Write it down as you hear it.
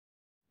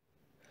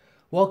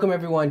Welcome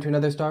everyone to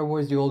another Star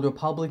Wars The Old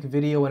Republic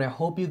video, and I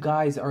hope you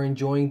guys are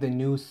enjoying the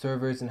new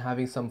servers and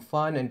having some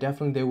fun, and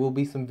definitely there will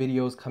be some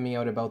videos coming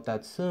out about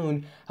that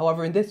soon.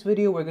 However, in this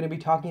video we're going to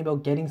be talking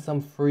about getting some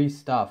free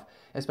stuff,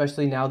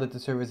 especially now that the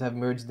servers have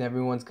merged and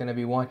everyone's going to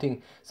be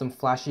wanting some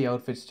flashy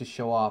outfits to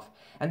show off.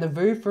 And the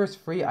very first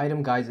free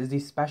item, guys, is the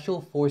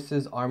Special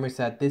Forces armor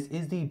set. This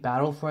is the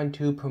Battlefront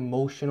 2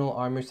 promotional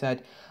armor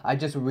set. I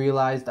just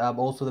realized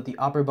also that the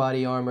upper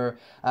body armor,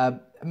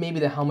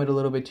 maybe the helmet a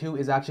little bit too,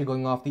 is actually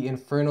going off the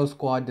Inferno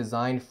Squad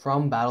design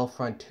from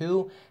Battlefront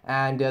 2,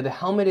 and the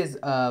helmet is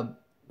a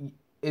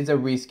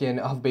reskin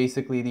of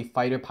basically the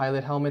fighter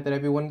pilot helmet that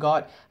everyone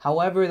got.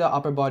 However, the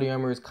upper body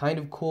armor is kind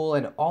of cool,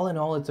 and all in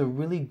all, it's a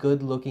really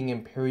good looking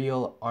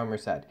Imperial armor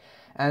set.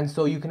 And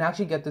so you can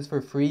actually get this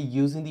for free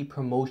using the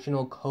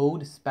promotional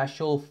code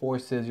Special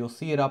Forces. You'll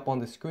see it up on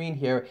the screen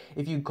here.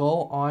 If you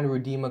go on,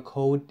 redeem a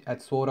code at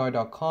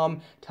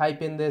SWTOR.com,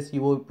 type in this,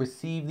 you will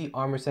receive the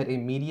armor set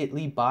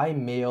immediately by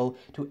mail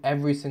to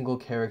every single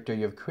character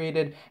you've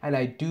created. And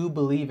I do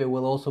believe it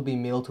will also be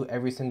mailed to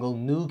every single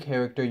new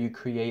character you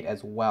create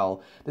as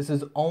well. This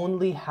is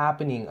only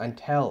happening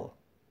until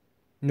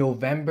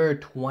November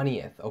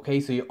 20th. Okay,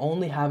 so you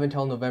only have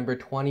until November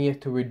 20th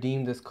to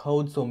redeem this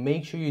code, so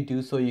make sure you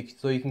do so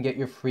you can get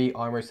your free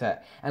armor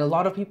set. And a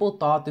lot of people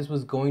thought this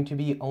was going to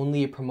be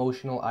only a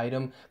promotional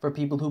item for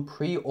people who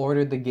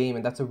pre-ordered the game,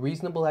 and that's a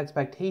reasonable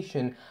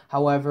expectation.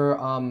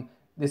 However,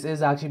 this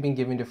is actually being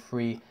given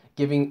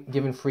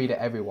free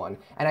to everyone.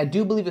 And I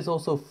do believe it's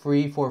also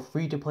free for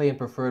free-to-play and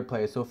preferred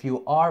players. So if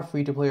you are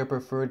free-to-play or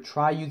preferred,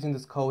 try using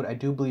this code. I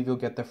do believe you'll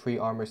get the free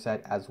armor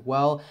set as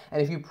well.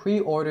 And if you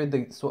pre-ordered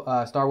the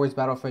Star Wars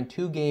Battlefront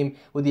 2 game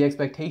with the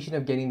expectation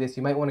of getting this,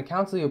 you might want to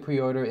cancel your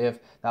pre-order if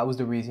that was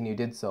the reason you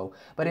did so.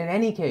 But in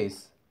any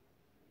case,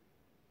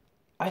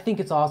 I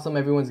think it's awesome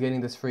everyone's getting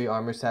this free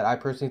armor set. I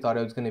personally thought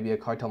it was going to be a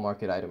cartel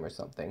market item or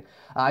something.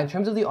 In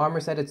terms of the armor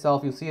set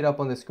itself, you'll see it up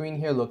on the screen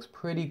here. Looks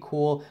pretty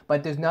cool,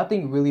 but there's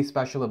nothing really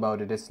special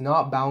about it. It's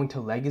not bound to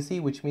legacy,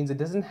 which means it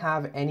doesn't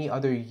have any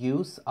other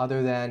use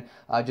other than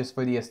just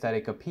for the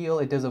aesthetic appeal.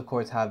 It does, of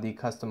course, have the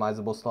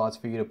customizable slots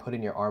for you to put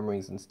in your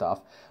armorings and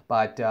stuff,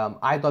 but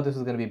I thought this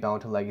was going to be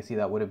bound to legacy.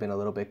 That would have been a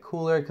little bit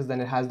cooler because then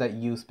it has that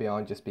use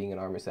beyond just being an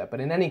armor set. But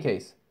in any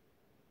case,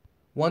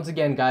 once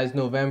again, guys,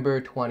 November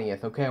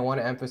 20th, okay? I want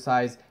to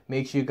emphasize,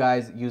 make sure you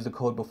guys use the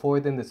code before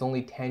then. It's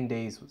only 10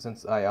 days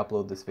since I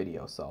upload this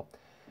video, so.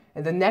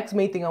 And the next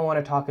main thing I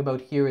want to talk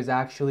about here is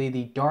actually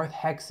the Darth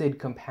Hexid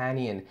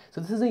companion. So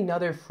this is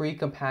another free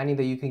companion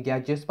that you can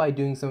get just by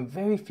doing some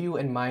very few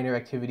and minor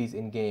activities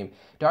in game.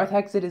 Darth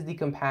Hexid is the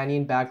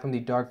companion back from the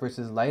Dark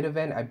vs. Light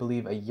event, I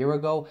believe a year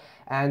ago.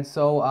 And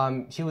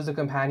so she was a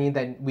companion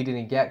that we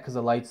didn't get because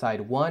the light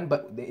side won,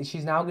 but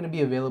she's now going to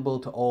be available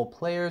to all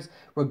players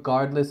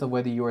regardless of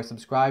whether you're a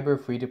subscriber,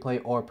 free to play,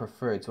 or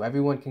preferred. So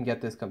everyone can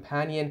get this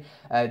companion.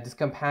 This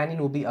companion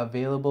will be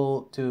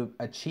available to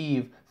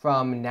achieve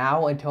from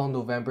now until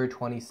November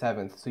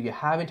 27th. So you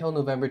have until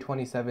November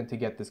 27th to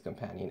get this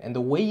companion. And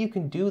the way you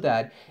can do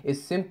that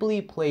is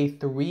simply play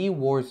 3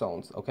 war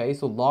zones, okay?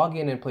 So log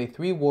in and play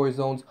 3 war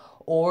zones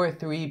or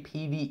 3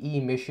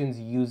 PvE missions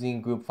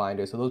using Group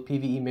Finder. So those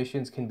PvE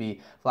missions can be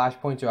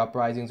flashpoints or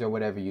uprisings or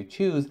whatever you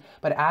choose.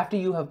 But after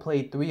you have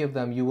played 3 of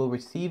them, you will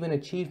receive an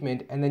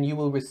achievement, and then you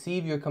will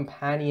receive your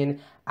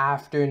companion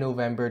after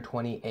November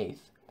 28th.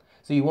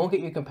 So you won't get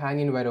your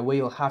companion right away,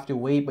 you'll have to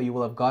wait, but you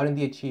will have gotten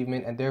the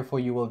achievement, and therefore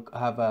you will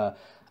have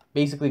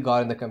basically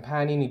gotten the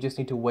companion. You just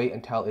need to wait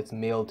until it's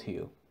mailed to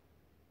you.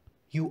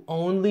 You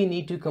only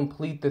need to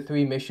complete the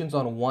 3 missions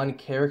on 1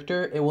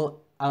 character. It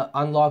will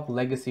unlock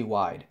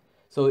legacy-wide.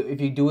 So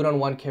if you do it on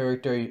 1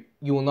 character,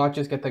 you will not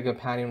just get the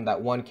companion on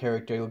that 1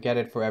 character, you'll get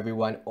it for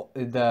everyone.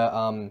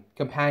 The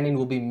companion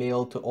will be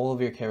mailed to all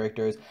of your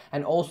characters,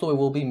 and also it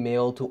will be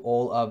mailed to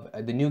all of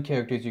the new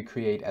characters you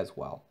create as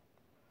well.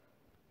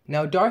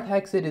 Now, Darth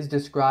Hexid is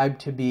described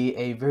to be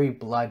a very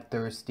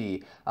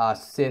bloodthirsty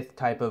Sith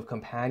type of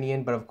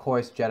companion, but of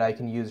course Jedi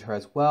can use her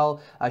as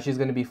well. She's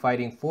going to be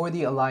fighting for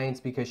the Alliance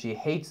because she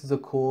hates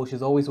Zakul.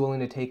 She's always willing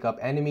to take up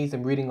enemies.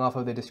 I'm reading off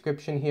of the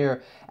description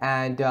here,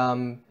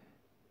 and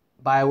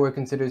BioWare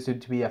considers her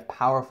to be a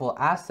powerful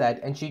asset,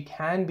 and she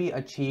can be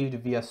achieved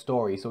via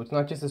story. So it's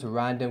not just this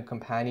random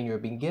companion you're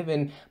being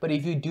given, but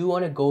if you do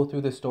want to go through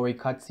the story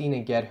cutscene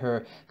and get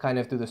her kind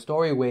of through the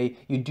story way,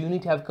 you do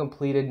need to have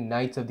completed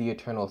Knights of the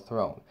Eternal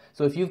Throne.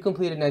 So if you've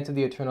completed Knights of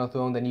the Eternal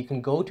Throne, then you can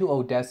go to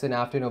Odessen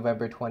after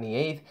November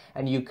 28th,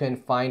 and you can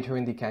find her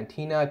in the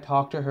cantina,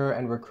 talk to her,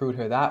 and recruit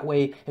her that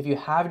way. If you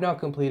have not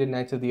completed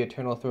Knights of the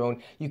Eternal Throne,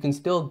 you can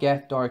still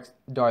get Darth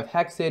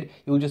Hexid.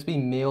 You will just be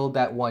mailed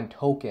that 1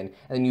 token,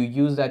 and then you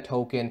use that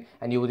token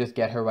and you will just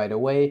get her right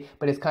away.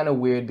 But it's kind of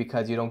weird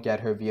because you don't get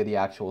her via the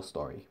actual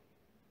story.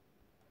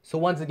 So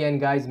once again,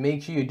 guys,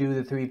 make sure you do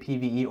the 3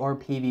 PvE or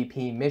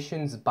PvP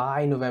missions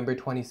by November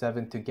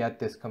 27th to get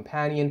this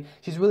companion.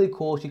 She's really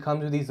cool. She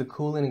comes with these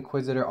Akulan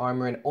Inquisitor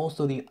armor and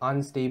also the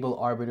Unstable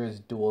Arbiter's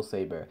dual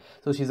saber.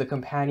 So she's a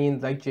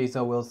companion like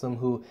Jaisa Wilson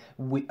who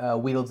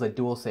wields a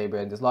dual saber,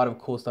 and there's a lot of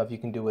cool stuff you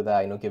can do with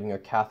that, you know, giving her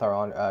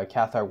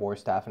Cathar War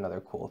Staff and other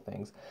cool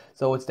things.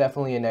 So it's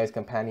definitely a nice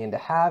companion to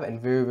have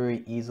and very,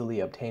 very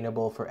easily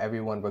obtainable for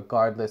everyone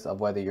regardless of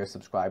whether you're a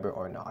subscriber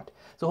or not.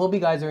 So I hope you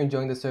guys are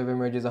enjoying the server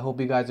merges. I hope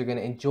you guys are going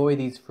to enjoy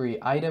these free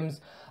items.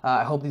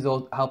 I hope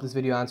this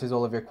video answers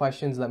all of your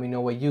questions. Let me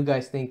know what you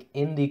guys think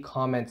in the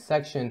comments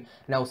section,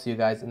 and I will see you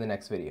guys in the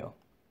next video.